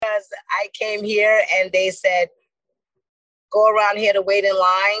I came here and they said, go around here to wait in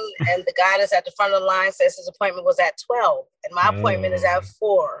line. And the guy that's at the front of the line says his appointment was at 12 and my appointment is at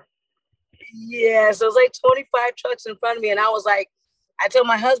 4. Yeah, so it's like 25 trucks in front of me. And I was like, I told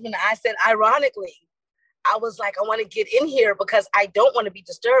my husband, I said, ironically, I was like, I want to get in here because I don't want to be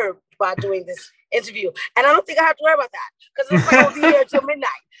disturbed by doing this interview. And I don't think I have to worry about that because it's like I'll be here till midnight.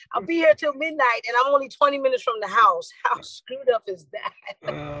 I'll be here till midnight and I'm only 20 minutes from the house. How screwed up is that?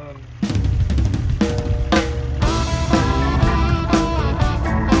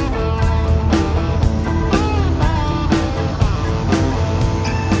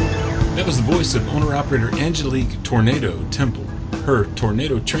 That was the voice of owner-operator Angelique Tornado Temple. Her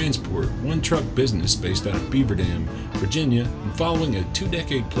Tornado Transport, one-truck business based out of Beaver Dam, Virginia, and following a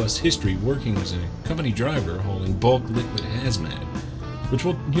 2-decade-plus history working as a company driver hauling bulk liquid hazmat, which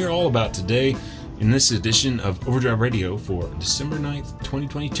we'll hear all about today in this edition of Overdrive Radio for December 9th,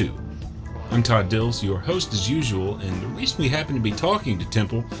 2022. I'm Todd Dills, your host as usual, and the reason we happen to be talking to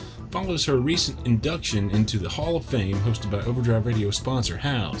Temple follows her recent induction into the Hall of Fame hosted by Overdrive Radio sponsor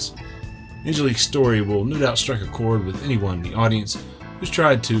Houzz. Angelique's story will no doubt strike a chord with anyone in the audience who's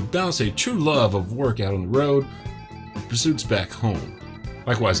tried to balance a true love of work out on the road with pursuits back home.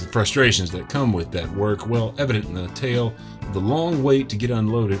 Likewise, the frustrations that come with that work, well evident in the tale of the long wait to get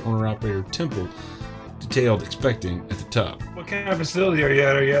unloaded owner-operator Temple detailed expecting at the top. What kind of facility are you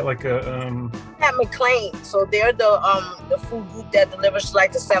at? Are you at like a At McLean. So they're the food group that delivers to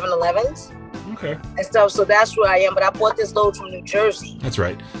like the 7-Elevens. Okay. And stuff. So that's where I am. But I bought this load from New Jersey. That's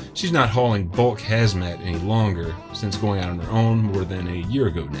right. She's not hauling bulk hazmat any longer since going out on her own more than a year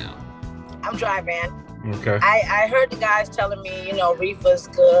ago now. I'm driving. Okay. I heard the guys telling me, reefer's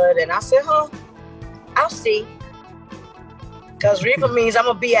good. And I said, I'll see. Because reefer means I'm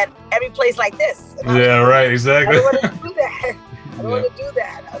going to be at every place like this. Yeah, right. Exactly. I don't want to do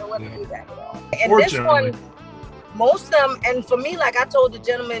that. I don't want to do that at all. And this one, most of them, and for me, like I told the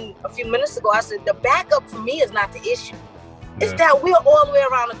gentleman a few minutes ago, I said, the backup for me is not the issue. Yeah. It's that we're all the way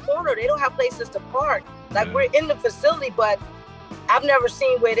around the corner. They don't have places to park. Like we're in the facility, but I've never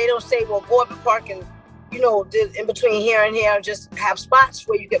seen where they don't say, well, go up and park and, in between here and here, just have spots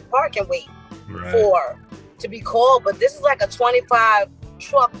where you can park and wait to be called. But this is like a 25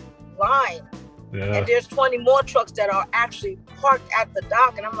 truck line. Yeah. And there's 20 more trucks that are actually parked at the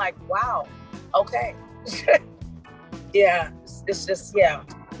dock. And I'm like, wow, okay. Yeah, it's just, yeah.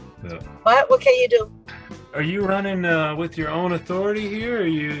 But what can you do? Are you running with your own authority here? Are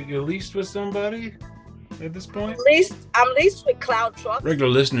you leased with somebody at this point? I'm leased with Cloud Trucks.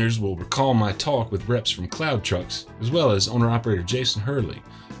 Regular listeners will recall my talk with reps from Cloud Trucks, as well as owner-operator Jason Hurley,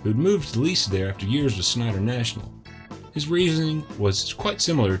 who had moved to lease there after years with Snyder National. His reasoning was quite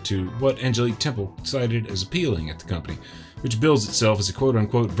similar to what Angelique Temple cited as appealing at the company, which bills itself as a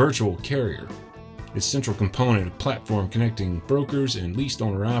quote-unquote virtual carrier. Its central component, a platform connecting brokers and leased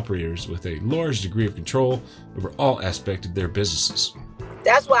owner-operators with a large degree of control over all aspects of their businesses.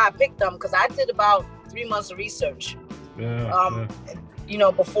 That's why I picked them, because I did about 3 months of research.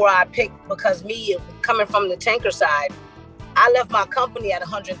 Before I picked, because me coming from the tanker side, I left my company at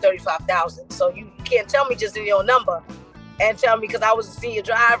 $135,000. So you can't tell me just your number and tell me, because I was a senior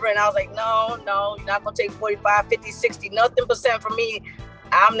driver and I was like, no, you're not going to take 45, 50, 60, nothing percent from me.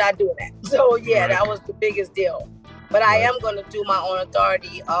 I'm not doing that. So that was the biggest deal. But I am going to do my own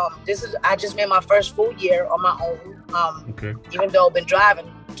authority. I just made my first full year on my own. Even though I've been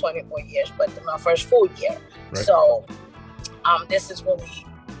driving 24 years, but my first full year. Right. So this is really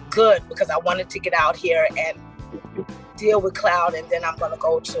good because I wanted to get out here and deal with Cloud, and then I'm going to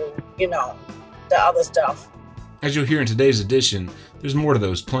go to, the other stuff. As you'll hear in today's edition, there's more to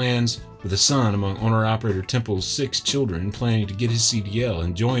those plans, with a son among owner-operator Temple's 6 children planning to get his CDL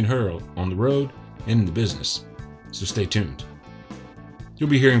and join her on the road and in the business. So stay tuned. You'll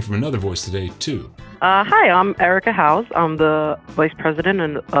be hearing from another voice today, too. Hi, I'm Erica Houzz. I'm the Vice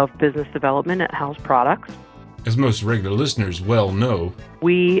President of Business Development at Houzz Products. As most regular listeners well know,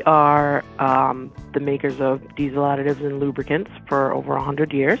 we are the makers of diesel additives and lubricants for over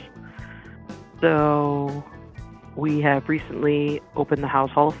 100 years. So we have recently opened the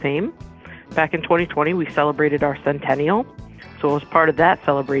Houzz Hall of Fame. Back in 2020, we celebrated our centennial. So as part of that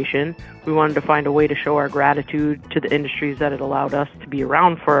celebration, we wanted to find a way to show our gratitude to the industries that had allowed us to be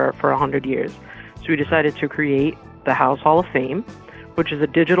around for 100 years. So we decided to create the Houzz Hall of Fame, which is a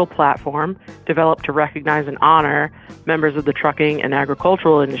digital platform developed to recognize and honor members of the trucking and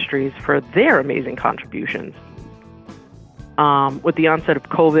agricultural industries for their amazing contributions. With the onset of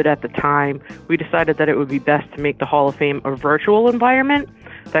COVID at the time, we decided that it would be best to make the Hall of Fame a virtual environment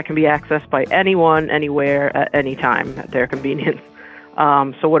that can be accessed by anyone, anywhere, at any time, at their convenience.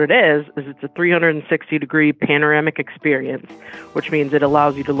 So what it is it's a 360-degree panoramic experience, which means it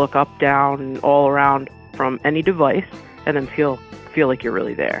allows you to look up, down, and all around from any device and then feel like you're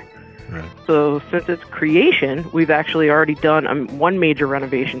really there. Right. So since its creation, we've actually already done one major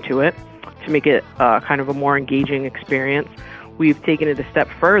renovation to it to make it kind of a more engaging experience. We've taken it a step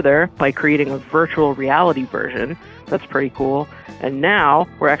further by creating a virtual reality version. That's pretty cool. And now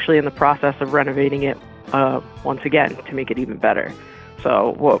we're actually in the process of renovating it once again to make it even better.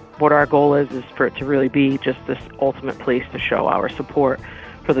 So what our goal is for it to really be just this ultimate place to show our support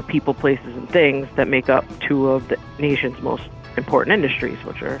for the people, places, and things that make up two of the nation's most important industries,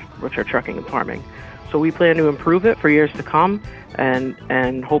 which are trucking and farming. So we plan to improve it for years to come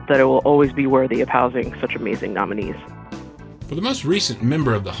and hope that it will always be worthy of housing such amazing nominees. For the most recent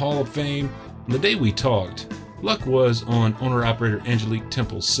member of the Hall of Fame, on the day we talked, luck was on owner-operator Angelique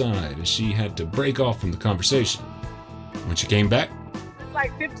Temple's side as she had to break off from the conversation. When she came back,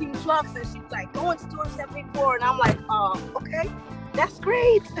 like 15 trucks, and she's like, going to door 74, and I'm like, okay, that's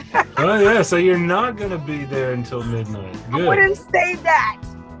great. Oh yeah, so you're not gonna be there until midnight. Good. I wouldn't say that.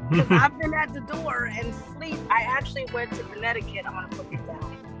 I've been at the door and sleep. I actually went to Connecticut. I'm gonna put it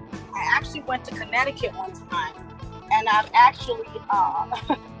down. I actually went to Connecticut one time, and I've actually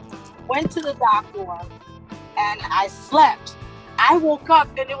went to the dock door, and I slept. I woke up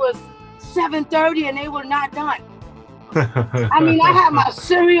and it was 7:30, and they were not done. I mean, I had my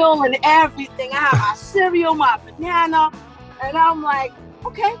cereal and everything. I had my cereal, my banana, and I'm like,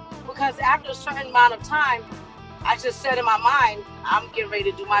 okay, because after a certain amount of time, I just said in my mind, I'm getting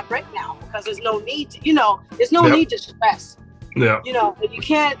ready to do my break now because there's no need to, there's no need to stress. Yeah. But you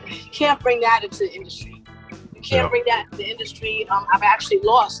can't bring that into the industry. You can't bring that into the industry. I've actually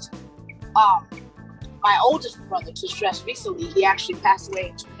lost my oldest brother to stress recently. He actually passed away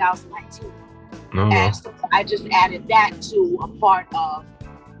in 2019. Oh. And so I just added that to a part of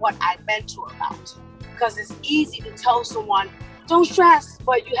what I mentor about. Because it's easy to tell someone, don't stress,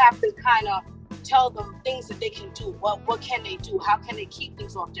 but you have to kind of tell them things that they can do. What can they do? How can they keep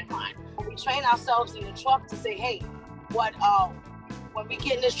things off their mind? And we train ourselves in the truck to say, hey, when we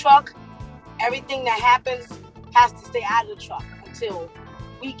get in this truck, everything that happens has to stay out of the truck until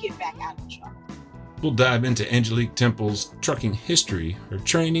we get back out of the truck. We'll dive into Angelique Temple's trucking history, her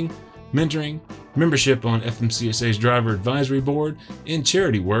training, mentoring, membership on FMCSA's Driver Advisory Board, and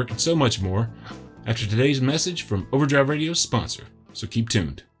charity work, and so much more after today's message from Overdrive Radio's sponsor. So keep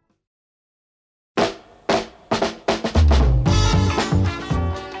tuned.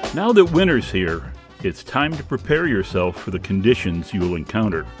 Now that winter's here, it's time to prepare yourself for the conditions you will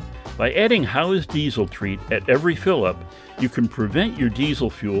encounter. By adding Howe's Diesel Treat at every fill-up, you can prevent your diesel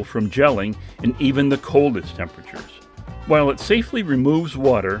fuel from gelling in even the coldest temperatures. While it safely removes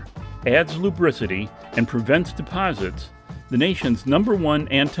water, adds lubricity, and prevents deposits, the nation's #1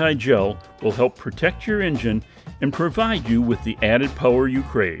 anti-gel will help protect your engine and provide you with the added power you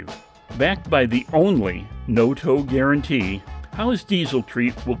crave. Backed by the only no-tow guarantee, Howe's Diesel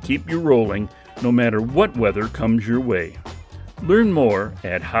Treat will keep you rolling no matter what weather comes your way. Learn more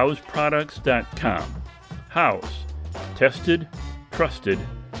at howesproducts.com. Howes. Tested, trusted,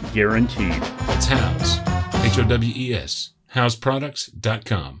 guaranteed. That's Howes. Howes.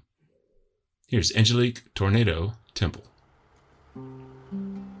 Howesproducts.com. Here's Angelique Tornado Temple.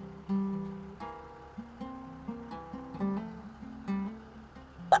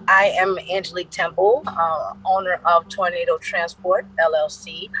 I am Angelique Temple, owner of Tornado Transport,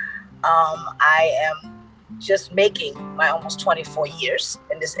 LLC. I am just making my almost 24 years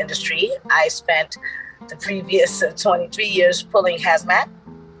in this industry. I spent the previous 23 years pulling hazmat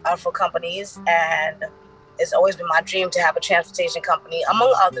for companies, and it's always been my dream to have a transportation company,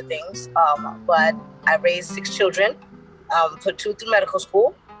 among other things. But I raised 6 children, put 2 through medical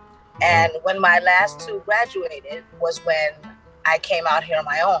school, and when my last 2 graduated was when I came out here on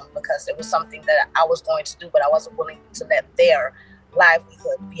my own, because it was something that I was going to do, but I wasn't willing to let their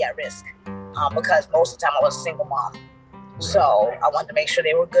livelihood be at risk, because most of the time I was a single mom. So I wanted to make sure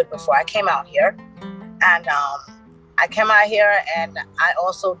they were good before I came out here. And I came out here, and I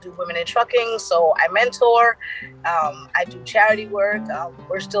also do women in trucking. So I mentor, I do charity work.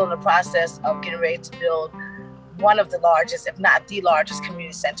 We're still in the process of getting ready to build one of the largest, if not the largest,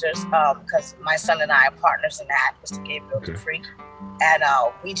 community centers, because my son and I are partners in that, Mr. Gabriel Dufree. And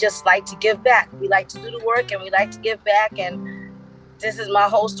we just like to give back. We like to do the work, and we like to give back. And this is my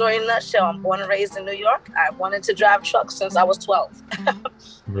whole story in a nutshell. I'm born and raised in New York. I wanted to drive trucks since I was 12.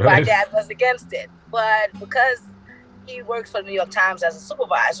 Right. My dad was against it. But because he worked for the New York Times as a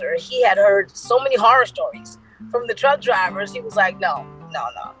supervisor, he had heard so many horror stories from the truck drivers. He was like, no,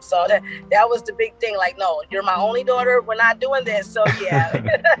 no. So that was the big thing. Like, no, you're my only daughter. We're not doing this. So yeah,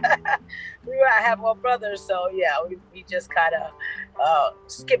 I have more brothers. So yeah, we just kind of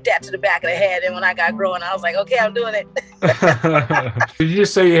skipped that to the back of the head. And when I got growing, I was like, okay, I'm doing it. Did you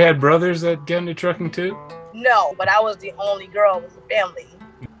just say you had brothers that got into trucking too? No, but I was the only girl in the family.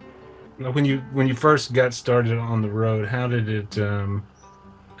 When you first got started on the road, how did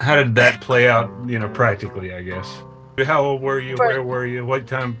that play out, practically, I guess? How old were you? Where were you? What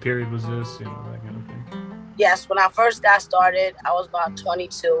time period was this? That kind of thing. Yes, when I first got started, I was about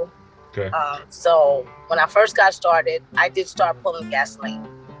 22. Okay. So when I first got started, I did start pulling gasoline.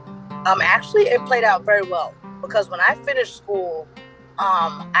 Actually, it played out very well because when I finished school,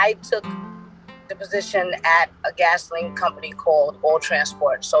 I took the position at a gasoline company called Oil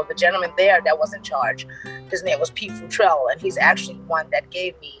Transport. So the gentleman there that was in charge, his name was Pete Futrell, and he's actually one that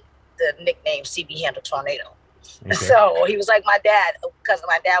gave me the nickname CB Handle Tornado. Okay. So he was like my dad, because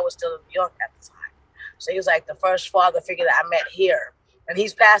my dad was still in New York at the time. So he was like the first father figure that I met here, and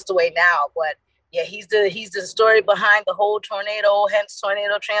he's passed away now. But yeah, he's the story behind the whole tornado, hence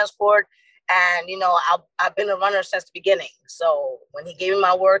Tornado Transport. And, I've been a runner since the beginning. So when he gave me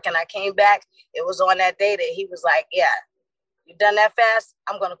my work and I came back, it was on that day that he was like, yeah, you've done that fast.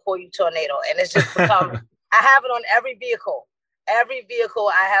 I'm going to call you Tornado. And it's just become, I have it on every vehicle. Every vehicle,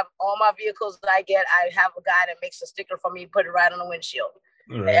 I have all my vehicles that I get. I have a guy that makes a sticker for me, put it right on the windshield.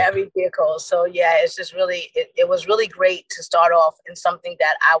 Right. Every vehicle. So yeah, it's just really, it was really great to start off in something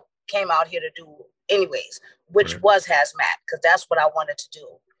that I came out here to do anyways, which was hazmat, because that's what I wanted to do.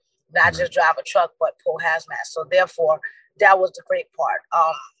 Not just drive a truck, but pull hazmat. So therefore, that was the great part.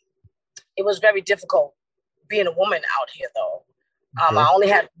 It was very difficult being a woman out here, though. I only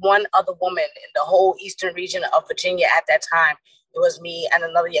had one other woman in the whole eastern region of Virginia at that time. It was me and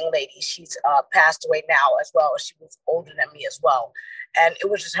another young lady. She's passed away now as well. She was older than me as well. And it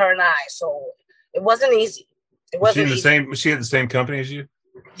was just her and I. So it wasn't easy. Was she at the same company as you?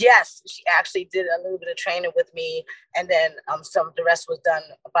 Yes, she actually did a little bit of training with me, and then the rest was done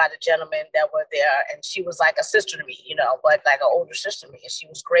by the gentlemen that were there, and she was like a sister to me, but like an older sister to me, and she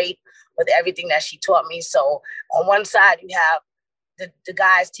was great with everything that she taught me. So on one side, you have the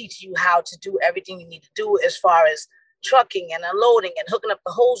guys teaching you how to do everything you need to do as far as trucking and unloading and hooking up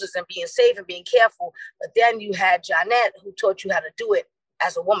the hoses and being safe and being careful, but then you had Jeanette who taught you how to do it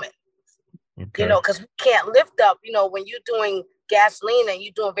as a woman. Okay. Because we can't lift up, when you're doing gasoline and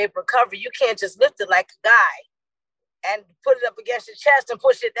you're doing vapor recovery, you can't just lift it like a guy and put it up against your chest and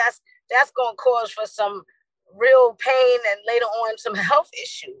push it. That's going to cause for some real pain and later on some health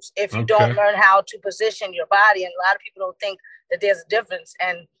issues if you don't learn how to position your body. And a lot of people don't think that there's a difference.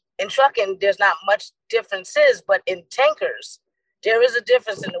 And in trucking, there's not much differences, but in tankers, there is a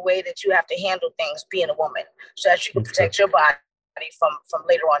difference in the way that you have to handle things being a woman so that you can protect your body from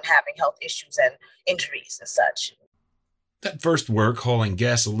later on having health issues and injuries and such. That first work hauling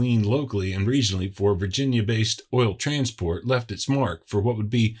gasoline locally and regionally for Virginia-based Oil Transport left its mark for what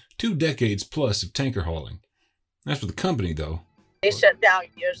would be 2 decades plus of tanker hauling. As for the company, though, they shut down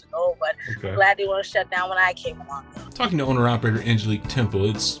years ago, but I'm glad they weren't shut down when I came along. Talking to owner-operator Angelique Temple,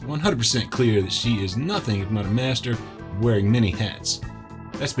 it's 100% clear that she is nothing if not a master of wearing many hats.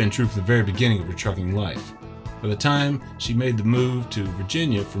 That's been true from the very beginning of her trucking life. By the time she made the move to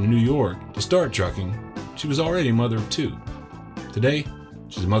Virginia from New York to start trucking, she was already a mother of 2. Today,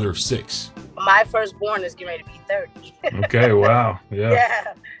 she's a mother of 6. My firstborn is getting ready to be 30. Okay, wow. Yeah.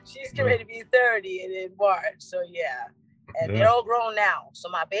 Yeah, she's getting ready to be 30 in March. So yeah. And they're all grown now. So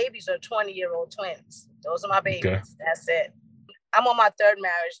my babies are 20-year-old twins. Those are my babies. Okay. That's it. I'm on my 3rd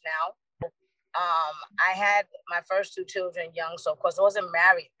marriage now. I had my first 2 children young, so of course I wasn't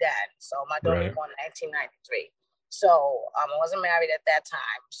married then. So my daughter was born in 1993. So I wasn't married at that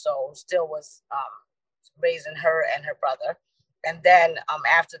time. So still was raising her and her brother. And then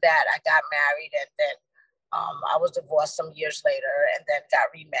after that, I got married, and then I was divorced some years later, and then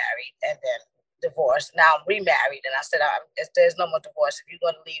got remarried, and then divorced. Now I'm remarried, and I said, there's no more divorce. If you're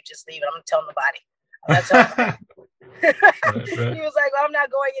going to leave, just leave it. I'm going to tell nobody. I'm not telling nobody. He was like, well, I'm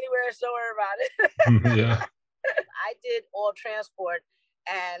not going anywhere, so don't worry about it. Yeah. I did Oil Transport,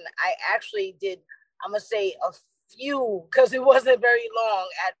 and I actually did, I'm going to say a few, because it wasn't very long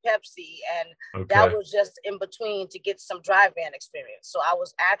at Pepsi, and that was just in between to get some dry van experience. So I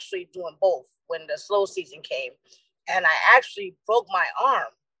was actually doing both when the slow season came, and I actually broke my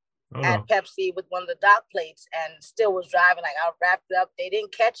arm at Pepsi with one of the dock plates and still was driving. Like, I wrapped it up. They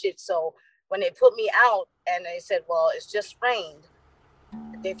didn't catch it. So when they put me out and they said, well, it's just sprained,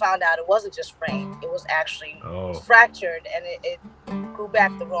 they found out it wasn't just sprained. It was actually fractured, and it grew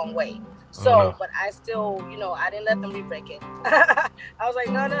back the wrong way. So, but I still, I didn't let them re-break it. I was like,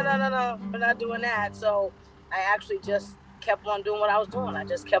 no, we're not doing that. So I actually just kept on doing what I was doing. I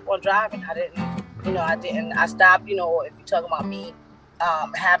just kept on driving. I stopped, if you're talking about me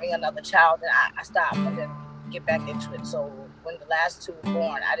having another child, then I stopped and then get back into it. So when the last two were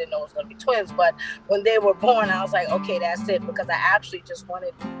born, I didn't know it was going to be twins, but when they were born, I was like, okay, that's it, because I actually just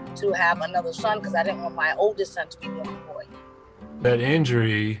wanted to have another son because I didn't want my oldest son to be the only boy. That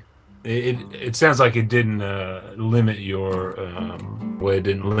injury, it sounds like it didn't limit your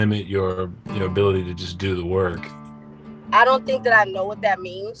ability to just do the work. I don't think that I know what that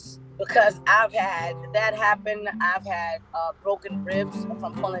means, because I've had that happen. I've had broken ribs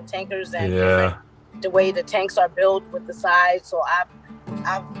from pulling tankers and the way the tanks are built with the sides. So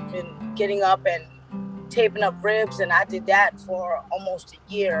I've been getting up and taping up ribs, and I did that for almost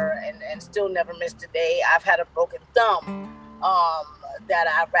a year and still never missed a day. I've had a broken thumb that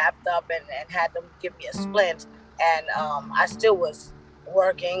I wrapped up and had them give me a splint, and I still was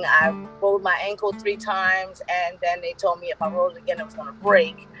working. I rolled my ankle 3 times, and then they told me if I rolled it again, it was going to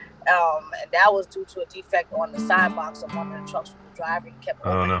break. And that was due to a defect on the side box of one of the trucks we were driving. Kept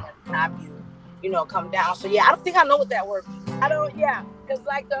opening every time you come down. So yeah, I don't think I know what that word means. Because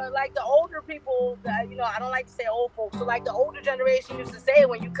like the older people, I don't like to say old folks. So like the older generation used to say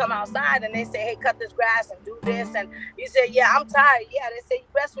when you come outside and they say, hey, cut this grass and do this, and you say, yeah, I'm tired. Yeah, they say you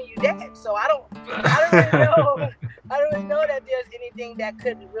rest when you're dead. So I don't really know. I don't really know that there's anything that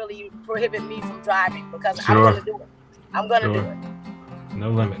could really prohibit me from driving, because I'm gonna do it. I'm gonna do it.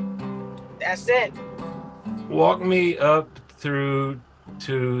 No limit. That's it. Walk me up through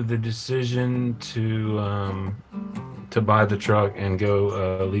to the decision to buy the truck and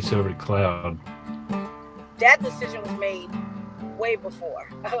go lease over to Cloud. That decision was made way before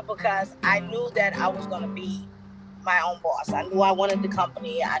because I knew that I was going to be my own boss. I knew I wanted the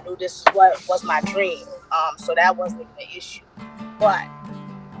company. I knew this is what was my dream. So that wasn't even an issue. But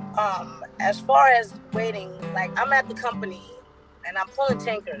as far as waiting, like I'm at the company and I'm pulling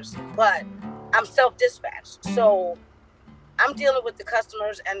tankers, but I'm self-dispatched. So I'm dealing with the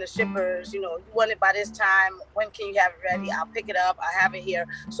customers and the shippers. You want it by this time. When can you have it ready? I'll pick it up. I have it here.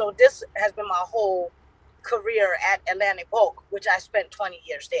 So this has been my whole career at Atlantic Bulk, which I spent 20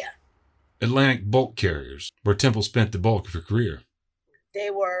 years there. Atlantic Bulk Carriers, where Temple spent the bulk of her career.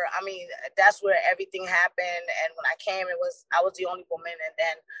 That's where everything happened. And when I came, I was the only woman. And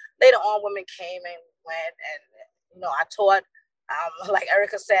then later on, women came and went. And, I taught, like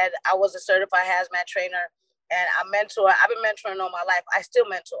Erica said, I was a certified hazmat trainer. And I mentor. I've been mentoring all my life. I still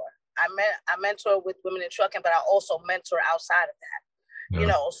mentor. I mentor with women in trucking, but I also mentor outside of that.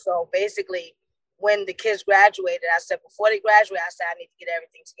 Yeah. So basically, when the kids graduated, I said, before they graduate, I said, I need to get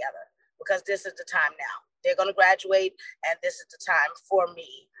everything together because this is the time now. They're going to graduate, and this is the time for me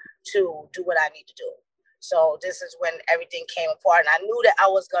to do what I need to do. So this is when everything came apart. And I knew that I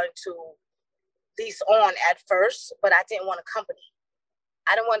was going to lease on at first, but I didn't want a company.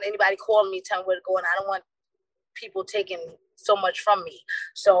 I didn't want anybody calling me, telling me where to go, and I don't want people taking so much from me.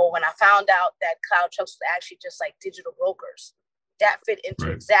 So when I found out that Cloud Trucks was actually just like digital brokers, that fit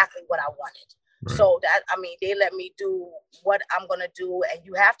into exactly what I wanted. Right. So they let me do what I'm going to do, and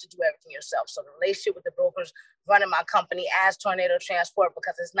you have to do everything yourself. So the relationship with the brokers running my company as Tornado Transport,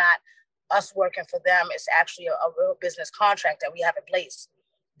 because it's not us working for them, it's actually a real business contract that we have in place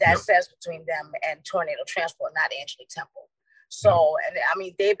that says between them and Tornado Transport, not Angelique Temple. So, and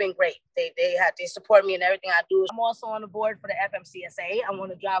they've been great. They support me in everything I do. I'm also on the board for the FMCSA. I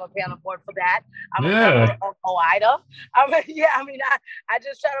want to drive a panel board for that. I'm a member of OIDA. I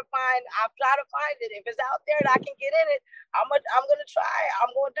just try to find it. If it's out there and I can get in it, I'm going to try.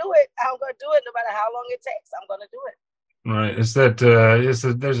 I'm going to do it. I'm going to do it no matter how long it takes. I'm going to do it. Right. It's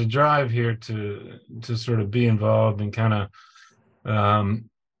that there's a drive here to sort of be involved and kind of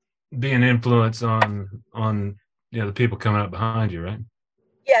be an influence on the people coming up behind you, right?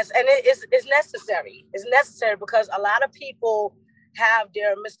 Yes, and it's necessary. It's necessary because a lot of people have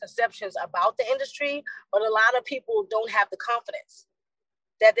their misconceptions about the industry, but a lot of people don't have the confidence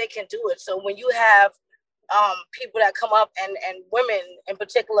that they can do it. So when you have people that come up and women in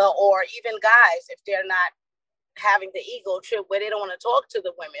particular, or even guys, if they're not having the ego trip where they don't want to talk to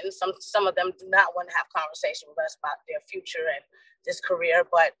the women, some of them do not want to have conversation with us about their future and this career,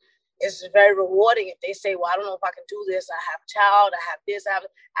 but it's very rewarding if they say, well, I don't know if I can do this. I have a child. I have this. I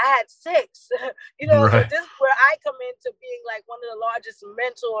had 6, So this is where I come into being like one of the largest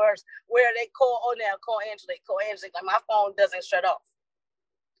mentors where they call Angelique. Like my phone doesn't shut off.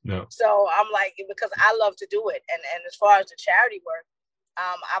 No. So I'm like, because I love to do it. And as far as the charity work,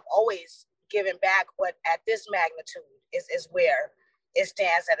 I've always given back, but at this magnitude is where it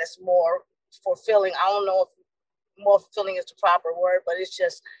stands that it's more fulfilling. I don't know if more fulfilling is the proper word, but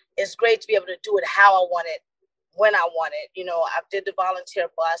it's great to be able to do it how I want it, when I want it. You know, I did the volunteer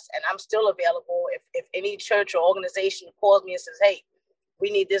bus, and I'm still available. If any church or organization calls me and says, hey, we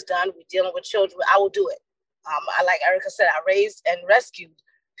need this done, we're dealing with children, I will do it. I, like Erica said, I raised and rescued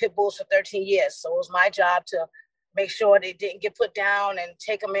pit bulls for 13 years. So it was my job to make sure they didn't get put down and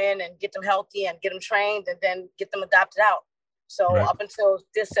take them in and get them healthy and get them trained and then get them adopted out. So up until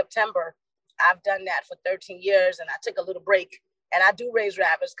this September, I've done that for 13 years, and I took a little break. And I do raise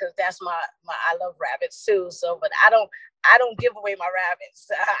rabbits because that's my I love rabbits too. So, but I don't give away my rabbits.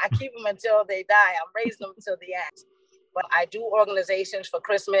 I keep them until they die. I'm raising them until the end. But I do organizations for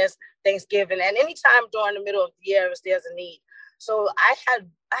Christmas, Thanksgiving, and anytime during the middle of the year if there's a need. So I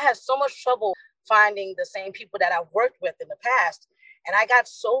had so much trouble finding the same people that I've worked with in the past. And I got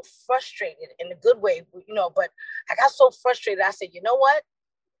so frustrated in a good way, you know, but I got so frustrated. I said, you know what?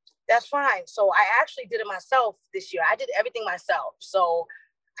 That's fine. So I actually did it myself this year. I did everything myself. So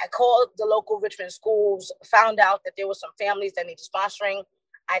I called the local Richmond schools, found out that there were some families that needed sponsoring.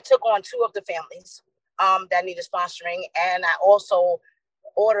 I took on 2 of the families that needed sponsoring. And I also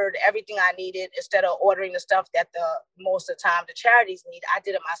ordered everything I needed instead of ordering the stuff that most of the time the charities need. I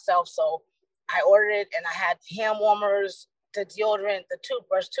did it myself. So I ordered it, and I had hand warmers, the deodorant, the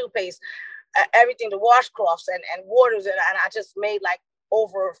toothbrush, toothpaste, everything, the washcloths and waters. And I just made like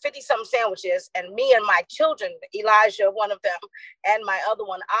over 50-something sandwiches. And me and my children, Elijah, one of them, and my other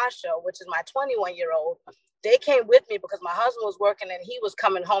one, Asha, which is my 21-year-old, they came with me because my husband was working and he was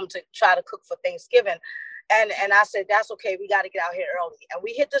coming home to try to cook for Thanksgiving. And I said, that's okay. We got to get out here early. And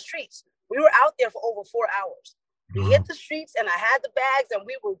we hit the streets. We were out there for over 4 hours. We hit the streets, and I had the bags, and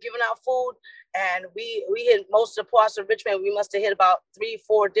we were giving out food. And we hit most of the parts of Richmond. We must have hit about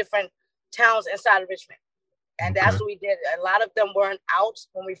 3-4 different towns inside of Richmond. And that's what we did. A lot of them weren't out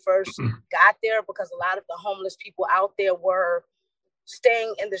when we first got there because a lot of the homeless people out there were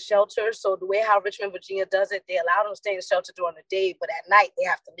staying in the shelter. So the way how Richmond, Virginia does it, they allow them to stay in the shelter during the day, but at night they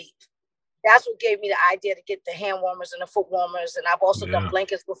have to leave. That's what gave me the idea to get the hand warmers and the foot warmers. And I've also done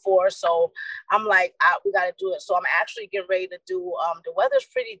blankets before. So I'm like, we got to do it. So I'm actually getting ready to do, the weather's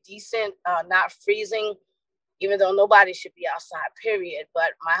pretty decent, not freezing, even though nobody should be outside, period.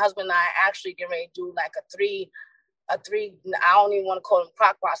 But my husband and I actually getting ready to do like a three, I don't even want to call them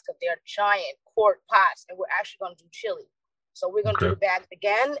crock pots because they're giant quart pots. And we're actually going to do chili. So we're going to do the bags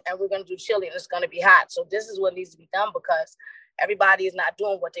again, and we're going to do chili, and it's going to be hot. So this is what needs to be done because everybody is not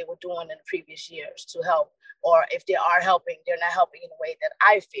doing what they were doing in the previous years to help. Or if they are helping, they're not helping in a way that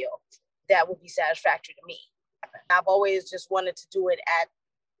I feel that would be satisfactory to me. I've always just wanted to do it at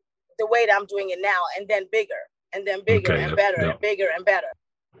the way that I'm doing it now, and then bigger and better and bigger and better.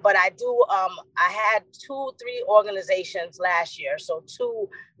 But I do, I had 2-3 organizations last year. So 2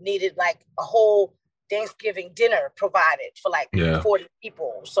 needed like a whole Thanksgiving dinner provided for like 40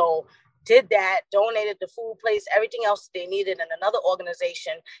 people. So did that, donated the food place, everything else they needed. And another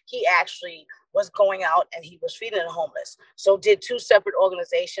organization, he actually was going out and he was feeding the homeless. So did 2 separate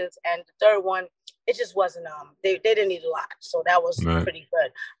organizations. And the third one, it just wasn't, they didn't need a lot. So that was pretty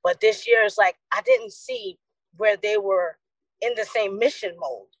good. But this year is like, I didn't see where they were in the same mission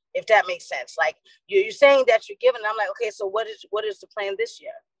mode, if that makes sense. Like you're saying that you're giving, I'm like, okay, so what is the plan this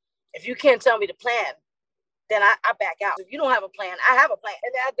year? If you can't tell me the plan, then I back out. If you don't have a plan, I have a plan.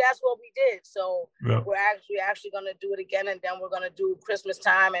 And that's what we did. So we're actually going to do it again. And then we're going to do Christmas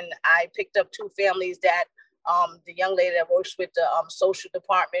time. And I picked up 2 families that the young lady that works with the social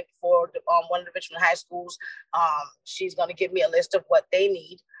department for one of the Richmond high schools, she's going to give me a list of what they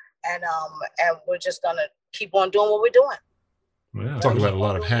need. And we're just going to keep on doing what we're doing. Well, talk about a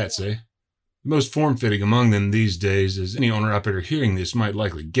lot of hats, eh? The most form-fitting among them these days, as any owner-operator hearing this might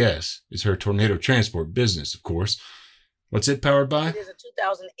likely guess, is her Tornado Transport business, of course. What's it powered by? It is a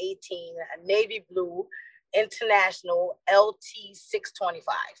 2018 navy blue International LT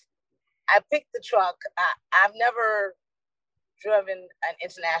 625. I picked the truck. I've never driven an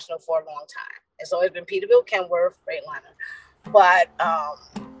International for a long time. It's always been Peterbilt, Kenworth, Freightliner. But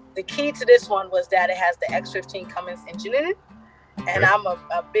the key to this one was that it has the X15 Cummins engine in it. And I'm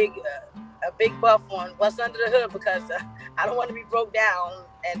a big buff on what's under the hood because I don't want to be broke down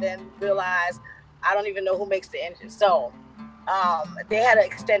and then realize I don't even know who makes the engine. So they had an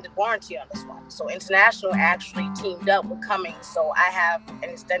extended warranty on this one. So International actually teamed up with Cummins. So I have an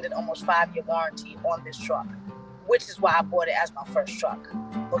extended almost 5-year warranty on this truck, which is why I bought it as my first truck,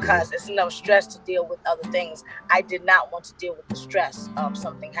 because it's enough stress to deal with other things. I did not want to deal with the stress of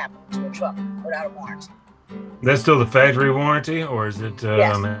something happening to a truck without a warranty. That's still the factory warranty, or is it?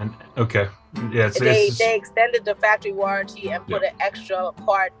 Yes. Okay. Yeah. They extended the factory warranty and put an extra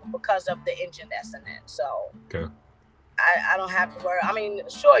part because of the engine that's in it. So okay. I don't have to worry. I mean,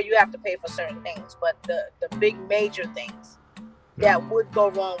 sure, you have to pay for certain things, but the big major things that would go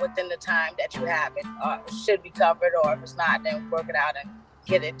wrong within the time that you have it should be covered, or if it's not, then work it out and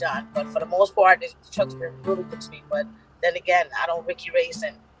get it done. But for the most part, the truck's been really good to me. But then again, I don't Ricky race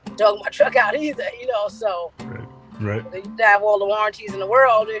and dog my truck out either, so right. You have all the warranties in the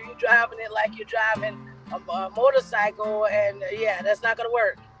world if you're driving it like you're driving a motorcycle, and that's not gonna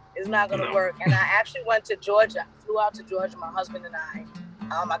work. It's not gonna work. And I actually went to Georgia, flew out to Georgia, my husband and I.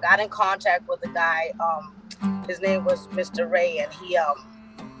 I got in contact with a guy, his name was Mr. Ray, and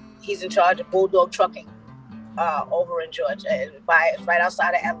he's in charge of Bulldog Trucking over in Georgia, right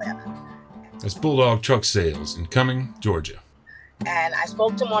outside of Atlanta. That's Bulldog Truck Sales in Cumming, Georgia. And I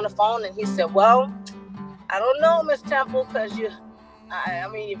spoke to him on the phone, and he said, well, I don't know, Miss Temple, because I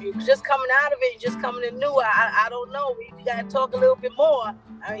mean, if you're just coming out of it, you're just coming in new, I don't know. We got to talk a little bit more.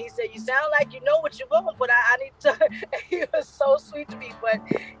 I mean, he said, you sound like you know what you're going, but I need to. He was so sweet to me, but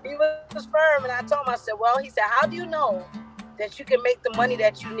he was firm. And I told him, I said, well, he said, how do you know that you can make the money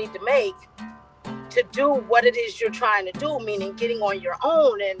that you need to make to do what it is you're trying to do, meaning getting on your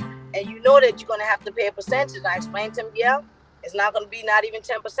own, and you know that you're going to have to pay a percentage. And I explained to him, it's not going to be not even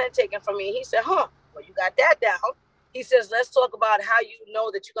 10% taken from me. He said, well, you got that down. He says, let's talk about how you know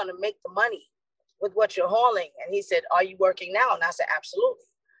that you're going to make the money with what you're hauling. And he said, are you working now? And I said, absolutely.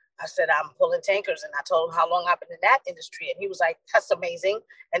 I said, I'm pulling tankers. And I told him how long I've been in that industry. And he was like, that's amazing.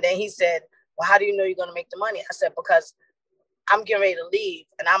 And then he said, well, how do you know you're going to make the money? I said, because I'm getting ready to leave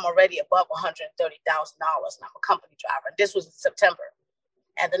and I'm already above $130,000 and I'm a company driver. And this was in September.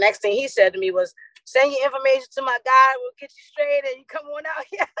 And the next thing he said to me was, send your information to my guy. We'll get you straight and you come on out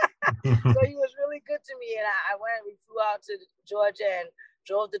here. So he was really good to me. And I went, we flew out to Georgia and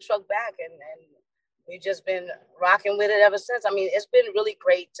drove the truck back. And we've just been rocking with it ever since. I mean, it's been really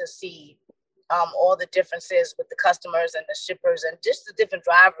great to see all the differences with the customers and the shippers and just the different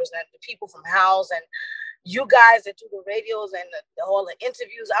drivers and the people from Howes and you guys that do the radios and all the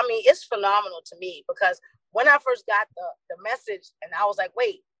interviews. I mean, it's phenomenal to me because when I first got the message and I was like,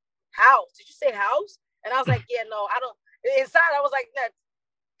 wait, Howes? Did you say Howes? And I was like, yeah, no, I don't. Inside, I was like, no,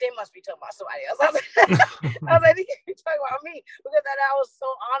 they must be talking about somebody else. I was like, they can't be talking about me because I was so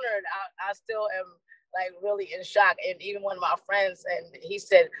honored. I still am like really in shock. And even one of my friends, and he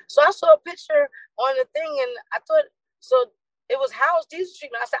said, so I saw a picture on the thing and I thought, so it was Howes Diesel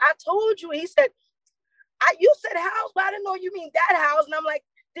Treatment. I said, I told you. He said, you said Howes, but I didn't know you mean that Howes. And I'm like,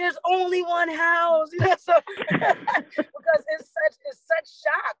 there's only one Howes, so because it's such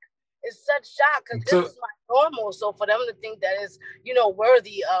shock. It's such shock because this is my normal. So for them to think that is,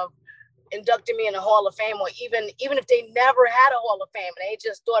 worthy of inducting me in the Hall of Fame, or even if they never had a Hall of Fame and they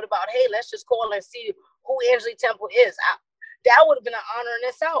just thought about, hey, let's just call and see who Angelique Temple is. That would have been an honor in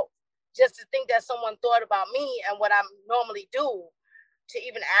itself. Just to think that someone thought about me and what I normally do to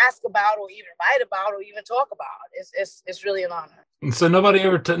even ask about or even write about or even talk about. It's really an honor. So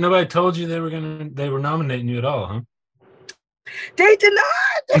nobody told you they were nominating you at all, huh? They did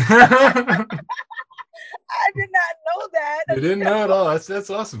not. I did not know that. You didn't know at all. That's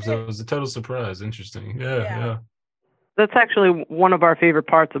awesome. So it was a total surprise. Interesting. Yeah. That's actually one of our favorite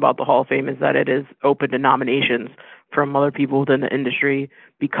parts about the Hall of Fame is that it is open to nominations from other people within the industry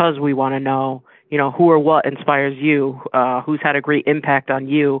because we want to know, who or what inspires you, who's had a great impact on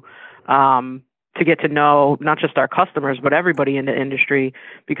you, to get to know not just our customers, but everybody in the industry,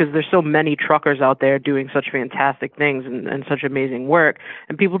 because there's so many truckers out there doing such fantastic things and such amazing work,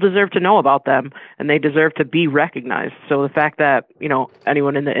 and people deserve to know about them and they deserve to be recognized. So the fact that,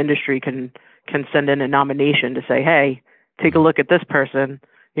 anyone in the industry can send in a nomination to say, hey, take a look at this person,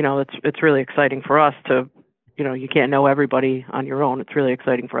 it's really exciting for us to, you can't know everybody on your own. It's really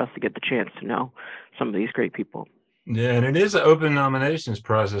exciting for us to get the chance to know some of these great people. Yeah, and it is an open nominations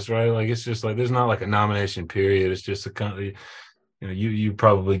process, right? Like it's just like there's not like a nomination period. It's just a kind of, you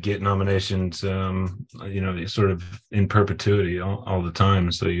probably get nominations, sort of in perpetuity all the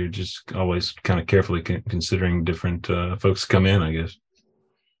time. So you're just always kind of carefully considering different folks come in, I guess.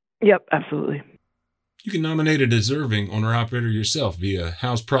 Yep, absolutely. You can nominate a deserving owner-operator yourself via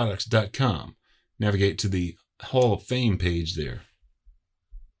houseproducts.com. Navigate to the Hall of Fame page there.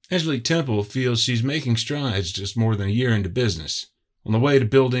 Angelique Temple feels she's making strides just more than a year into business, on the way to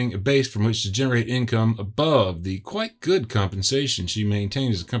building a base from which to generate income above the quite good compensation she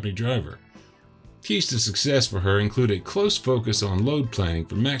maintains as a company driver. Keys to success for her include a close focus on load planning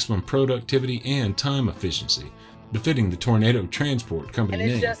for maximum productivity and time efficiency, befitting the Tornado Transport company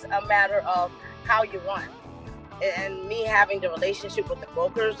name. And it's just a matter of how you run. and me having the relationship with the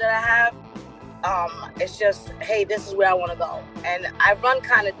brokers that I have, it's just, hey, this is where I want to go. And I run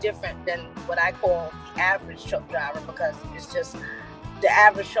kind of different than what I call the average truck driver, because it's just the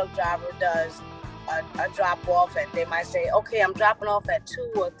average truck driver does a drop off, and they might say, okay, I'm dropping off at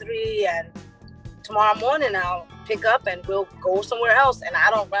 2 or 3, and tomorrow morning I'll pick up and we'll go somewhere else. And I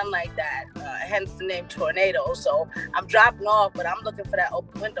don't run like that, hence the name Tornado. So I'm dropping off, but I'm looking for that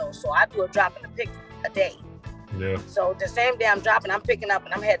open window. So I do a drop and a pick a day. Yeah. So the same day I'm dropping, I'm picking up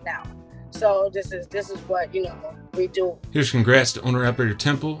and I'm heading out. So this is what, we do. Here's congrats to owner-operator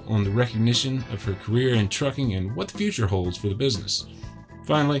Temple on the recognition of her career in trucking and what the future holds for the business.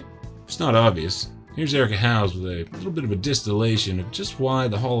 Finally, if it's not obvious, here's Erica Howes with a little bit of a distillation of just why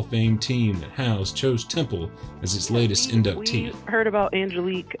the Hall of Fame team at Howes chose Temple as its latest inductee. We heard about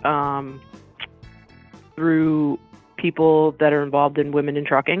Angelique through people that are involved in women in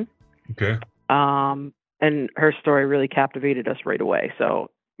trucking. Okay. And her story really captivated us right away. So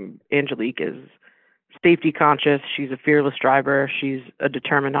Angelique is safety conscious. She's a fearless driver. She's a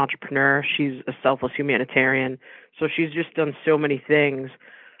determined entrepreneur. She's a selfless humanitarian. So she's just done so many things,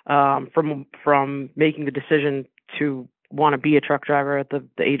 from making the decision to want to be a truck driver at the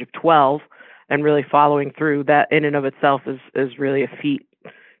age of 12 and really following through. That in and of itself is really a feat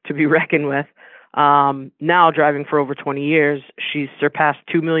to be reckoned with. Now driving for over 20 years, she's surpassed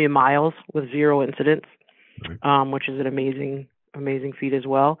 2 million miles with 0 incidents, which is an amazing feat as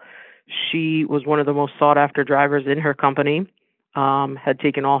well. She was one of the most sought after drivers in her company, had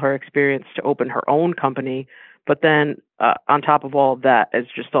taken all her experience to open her own company. But then on top of all of that,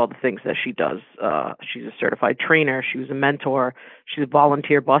 it's just all the things that she does. She's a certified trainer. She was a mentor. She's a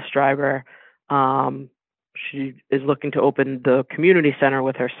volunteer bus driver. She is looking to open the community center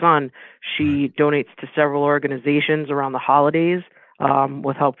with her son. She donates to several organizations around the holidays,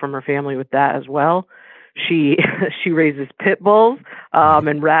 with help from her family with that as well. She raises pit bulls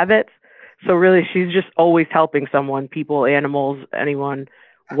and rabbits. So really, she's just always helping someone, people, animals, anyone,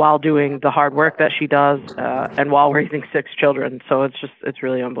 while doing the hard work that she does, and while raising 6 children. So it's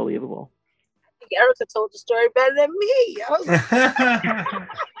really unbelievable. I think Erica told the story better than me.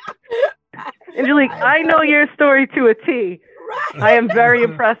 Angelique, I know your story to a T. Right. I am very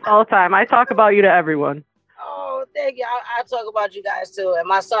impressed all the time. I talk about you to everyone. Oh, thank you. I talk about you guys too, and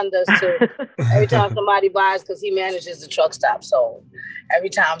my son does too. Every time somebody buys, because he manages the truck stop, so every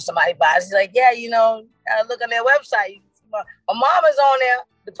time somebody buys, he's like, yeah, look on their website. My mom is on there.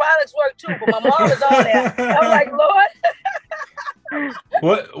 The products work too, but my mom is on there. I'm like,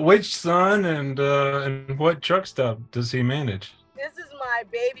 Lord. Which son and what truck stop does he manage? This is my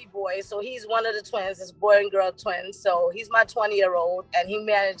baby boy. So he's one of the twins. It's boy and girl twins. So he's my 20-year-old, and he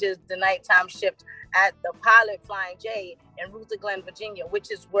manages the nighttime shift at the Pilot Flying J in Ruther Glen, Virginia,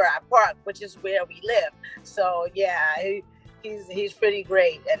 which is where I park, which is where we live. So yeah, he's pretty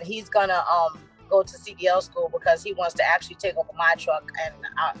great, and he's gonna go to CDL school because he wants to actually take over my truck, and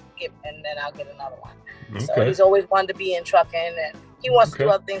I'll get another one. Okay. So he's always wanted to be in trucking, and he wants to do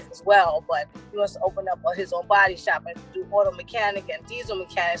other things as well, but he wants to open up his own body shop and do auto mechanic and diesel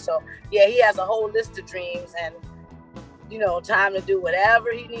mechanic. So yeah, he has a whole list of dreams, and time to do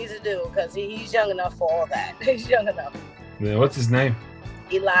whatever he needs to do, because he's young enough for all that. He's young enough. Yeah, what's his name?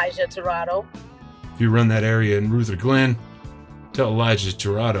 Elijah Tirado. If you run that area in Ruther Glen, tell Elijah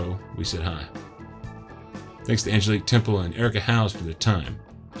Tirado we said hi. Thanks to Angelique Temple and Erica Howes for their time.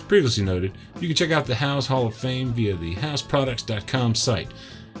 As previously noted, you can check out the Howes Hall of Fame via the HowesProducts.com site.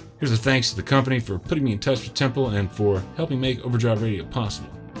 Here's a thanks to the company for putting me in touch with Temple and for helping make Overdrive Radio possible.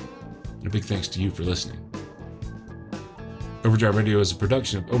 And a big thanks to you for listening. Overdrive Radio is a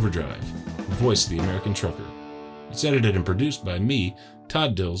production of Overdrive, the voice of the American trucker. It's edited and produced by me,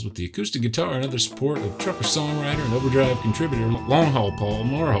 Todd Dills, with the acoustic guitar and other support of trucker songwriter and Overdrive contributor Long Haul Paul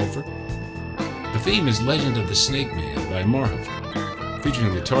Marhofer. The theme is Legend of the Snake Man by Marhofer,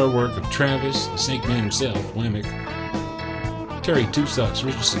 featuring guitar work of Travis, the Snake Man himself, Whammick, Terry Two Socks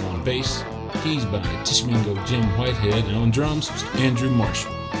Richardson on bass, keys by Tishmingo Jim Whitehead, and on drums, Mr. Andrew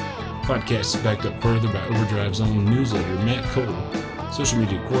Marshall. Podcast is backed up further by Overdrive's own news editor, Matt Cole, social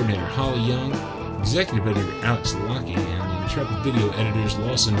media coordinator, Holly Young, executive editor, Alex Lockey, and the intrepid video editors,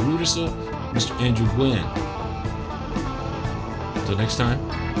 Lawson Rudisell, Mr. Andrew Glenn. Until next time,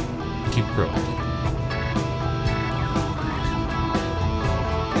 keep it proactive.